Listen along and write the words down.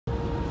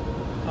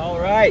All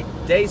right,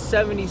 day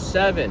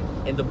 77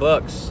 in the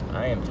books.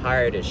 I am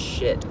tired as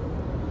shit.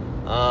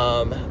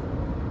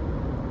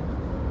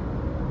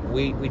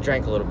 We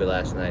drank a little bit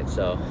last night,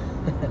 so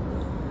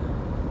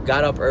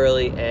got up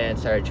early and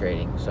started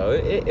trading. So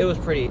it was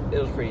pretty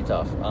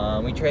tough.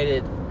 We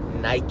traded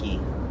Nike,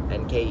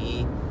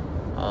 NKE.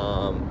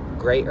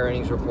 Great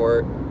earnings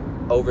report,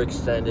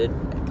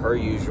 overextended per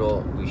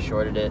usual. We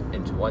shorted it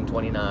into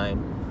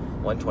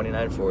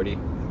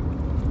 129.40,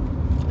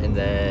 and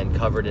then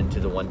covered into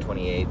the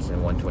 128s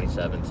and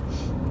 127s.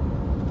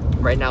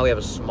 Right now we have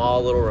a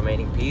small little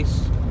remaining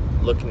piece,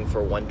 looking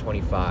for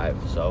 125.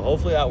 So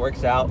hopefully that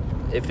works out.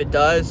 If it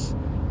does,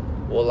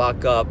 we'll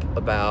lock up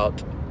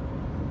about,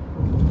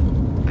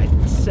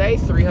 I'd say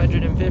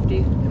 350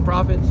 in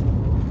profits.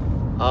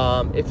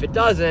 If it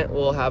doesn't,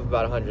 we'll have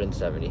about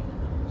 170,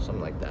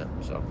 something like that.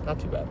 So not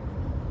too bad.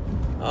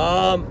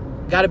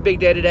 Got a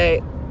big day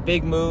today,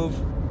 big move,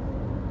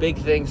 big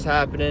things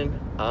happening.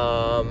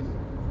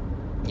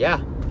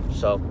 Yeah,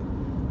 so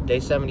day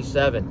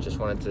 77, just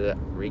wanted to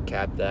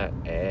recap that,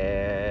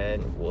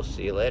 and we'll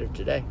see you later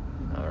today.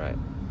 All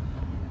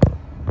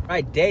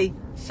right, day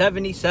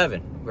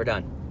 77, we're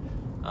done.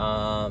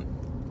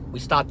 We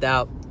stopped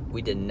out.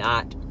 We did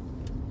not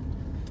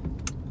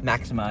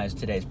maximize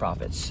today's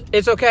profits.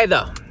 It's okay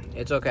though,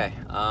 it's okay.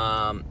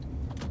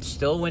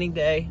 Still a winning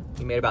day.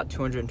 We made about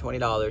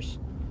 $220.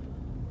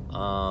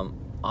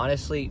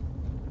 Honestly,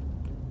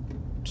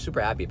 super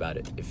happy about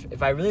it.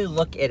 If I really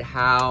look at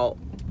how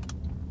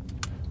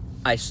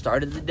I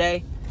started the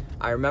day,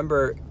 I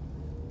remember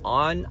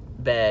on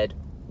bed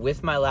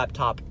with my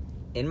laptop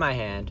in my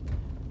hand,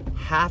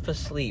 half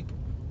asleep,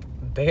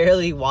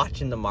 barely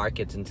watching the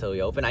markets until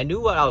we opened. I knew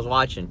what I was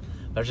watching,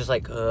 but I was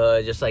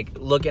just like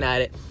looking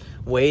at it,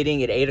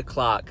 waiting at 8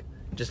 o'clock,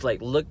 just like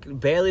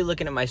barely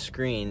looking at my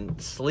screen,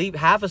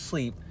 half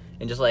asleep,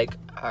 and just like,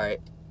 all right,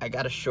 I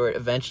got a short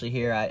eventually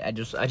here. I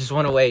just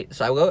want to wait.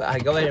 So I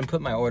go ahead and put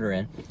my order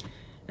in,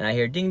 and I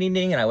hear ding, ding,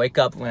 ding, and I wake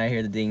up when I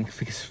hear the ding,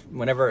 because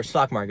whenever a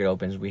stock market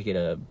opens, we get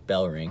a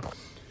bell ring.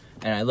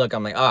 And I look,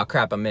 I'm like, oh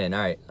crap, I'm in. All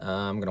right,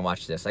 I'm gonna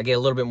watch this. I get a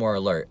little bit more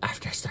alert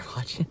after I start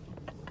watching.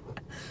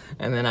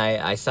 And then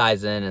I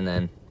size in and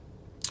then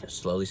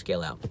slowly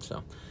scale out.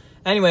 So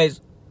anyways,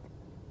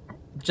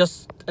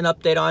 just an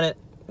update on it.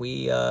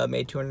 We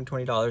made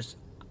 $220.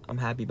 I'm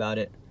happy about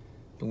it.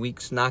 The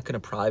week's not gonna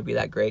probably be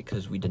that great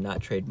because we did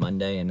not trade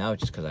Monday, and now it's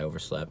just because I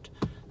overslept.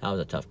 That was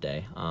a tough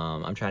day.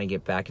 I'm trying to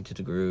get back into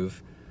the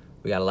groove.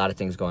 We got a lot of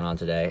things going on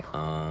today.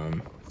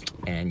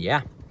 And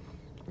yeah,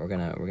 we're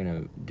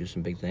gonna do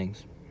some big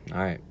things. All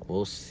right,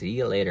 we'll see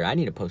you later. I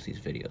need to post these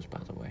videos, by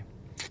the way.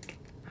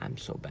 I'm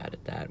so bad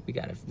at that. We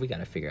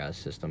gotta figure out a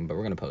system, but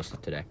we're gonna post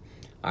it today.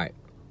 All right,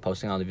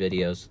 posting all the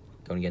videos,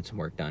 going to get some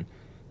work done.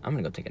 I'm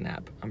gonna go take a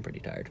nap. I'm pretty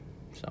tired.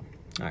 So,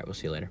 all right, we'll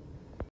see you later.